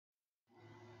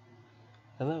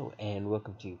Hello and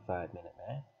welcome to 5-Minute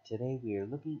Math. Today we are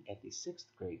looking at the 6th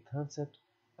grade concept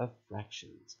of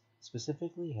fractions,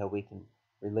 specifically how we can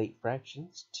relate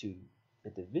fractions to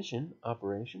the division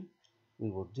operation.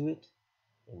 We will do it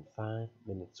in 5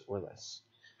 minutes or less.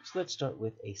 So let's start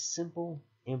with a simple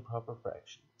improper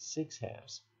fraction, 6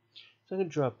 halves. So I'm going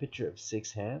to draw a picture of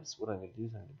 6 halves. What I'm going to do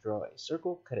is I'm going to draw a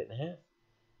circle, cut it in half,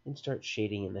 and start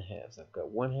shading in the halves. I've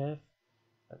got 1 half,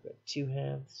 I've got 2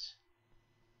 halves,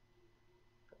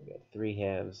 I've got 3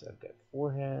 halves, I've got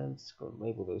 4 halves. Go and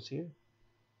label those here.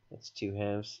 That's 2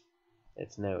 halves.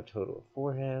 That's now a total of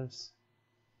 4 halves.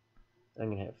 I'm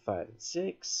going to have 5 and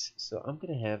 6. So I'm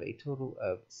going to have a total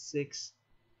of 6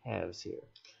 halves here.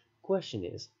 Question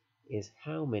is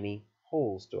how many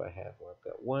wholes do I have? Well, I've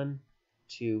got 1,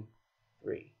 2,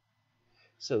 3.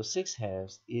 So 6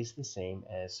 halves is the same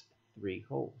as 3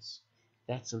 wholes.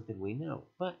 That's something we know.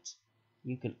 But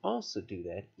you can also do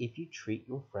that if you treat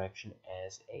your fraction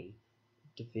as a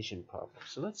division problem.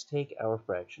 So let's take our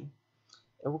fraction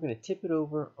and we're going to tip it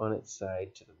over on its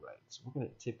side to the right. So we're going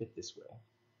to tip it this way.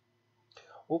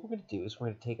 What we're going to do is we're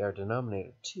going to take our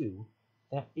denominator 2,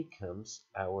 that becomes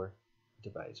our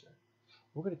divisor.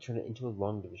 We're going to turn it into a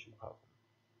long division problem.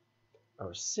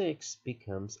 Our 6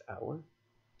 becomes our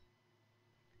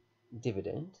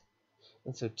dividend.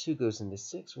 And so 2 goes into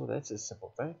 6. Well, that's a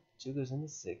simple fact. 2 goes into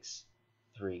 6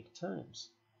 3 times,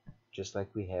 just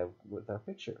like we have with our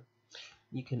picture.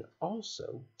 You can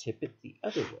also tip it the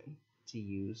other way to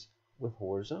use with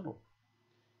horizontal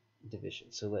division.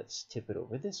 So let's tip it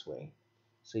over this way.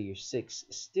 So your 6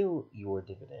 is still your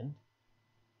dividend.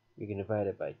 You're going to divide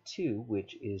it by 2,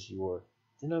 which is your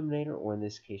denominator, or in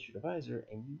this case your divisor,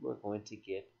 and you are going to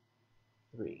get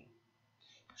 3.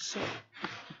 So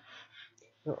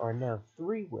there are now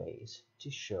 3 ways to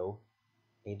show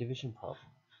a division problem.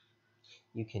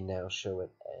 You can now show it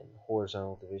in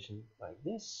horizontal division like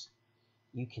this.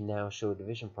 You can now show a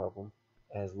division problem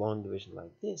as long division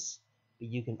like this, but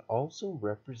you can also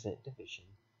represent division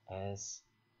as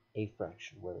a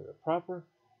fraction, whether a proper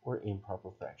or improper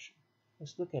fraction.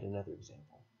 Let's look at another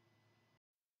example.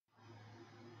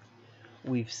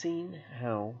 We've seen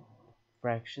how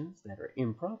fractions that are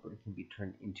improper can be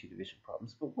turned into division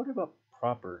problems, but what about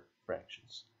proper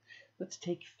fractions? Let's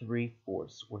take 3/4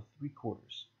 or 3/4.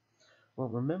 Well,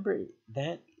 remember,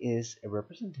 that is a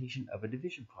representation of a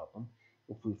division problem.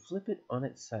 If we flip it on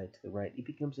its side to the right, it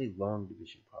becomes a long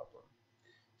division problem.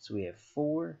 So we have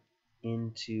 4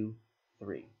 into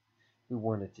 3. We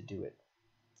wanted to do it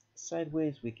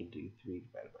sideways. We can do 3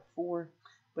 divided by 4,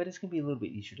 but it's going to be a little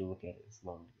bit easier to look at it as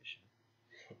long division.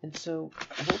 And so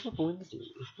what we're going to do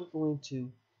is we're going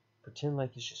to pretend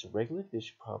like it's just a regular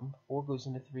division problem. 4 goes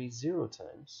into 3 0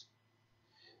 times.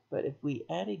 But if we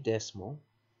add a decimal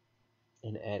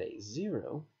and add a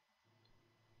 0,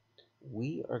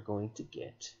 we are going to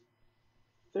get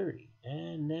 30.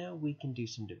 And now we can do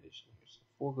some division here. So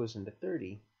 4 goes into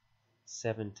 30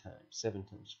 7 times. 7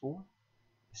 times 4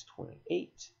 is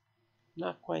 28.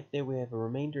 Not quite there. We have a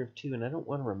remainder of 2, and I don't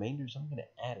want a remainder, so I'm going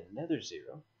to add another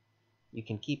 0. You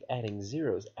can keep adding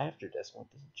zeros after decimal.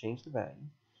 It doesn't change the value.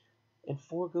 And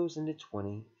 4 goes into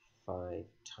 25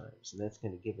 times. And that's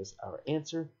going to give us our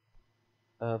answer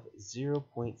of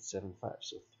 0.75.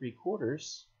 So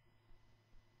 3/4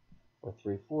 or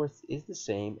 3/4 is the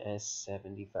same as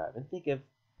 75. And think of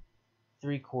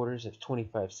 3/4 of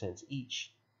 25 cents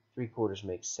each. 3/4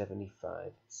 makes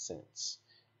 75 cents.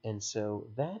 And so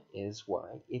that is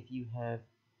why if you have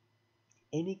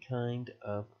any kind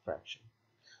of fraction,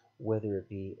 whether it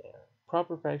be a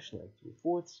proper fraction like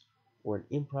 3/4 or an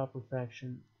improper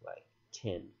fraction like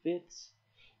 10/5,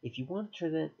 if you want to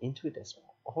turn that into a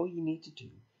decimal, all you need to do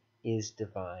is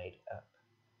divide up.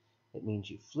 It means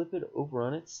you flip it over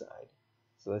on its side.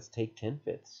 So let's take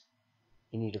 10/5,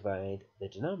 and you divide the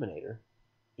denominator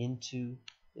into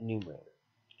the numerator.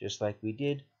 Just like we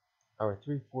did our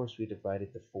 3/4, we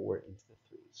divided the 4 into the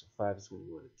 3. So 5 is going to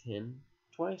go into 10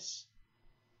 twice.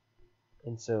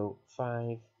 And so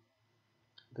 5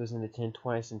 goes into 10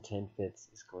 twice, and 10/5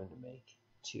 is going to make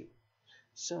 2.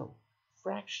 So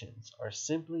fractions are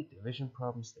simply division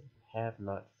problems that you have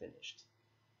not finished.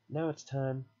 Now it's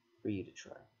time for you to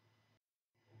try.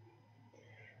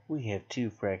 We have 2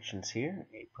 fractions here,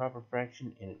 a proper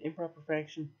fraction and an improper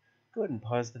fraction. Go ahead and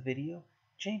pause the video.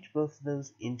 Change both of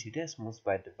those into decimals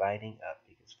by dividing up,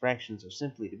 because fractions are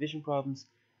simply division problems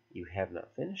you have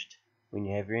not finished. When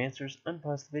you have your answers,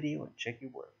 unpause the video and check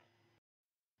your work.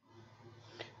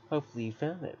 Hopefully you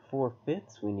found that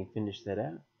 4/5 when you finish that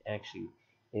out actually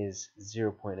is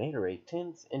 0.8 or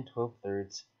 8/10, and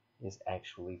 12/3 is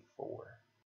actually 4.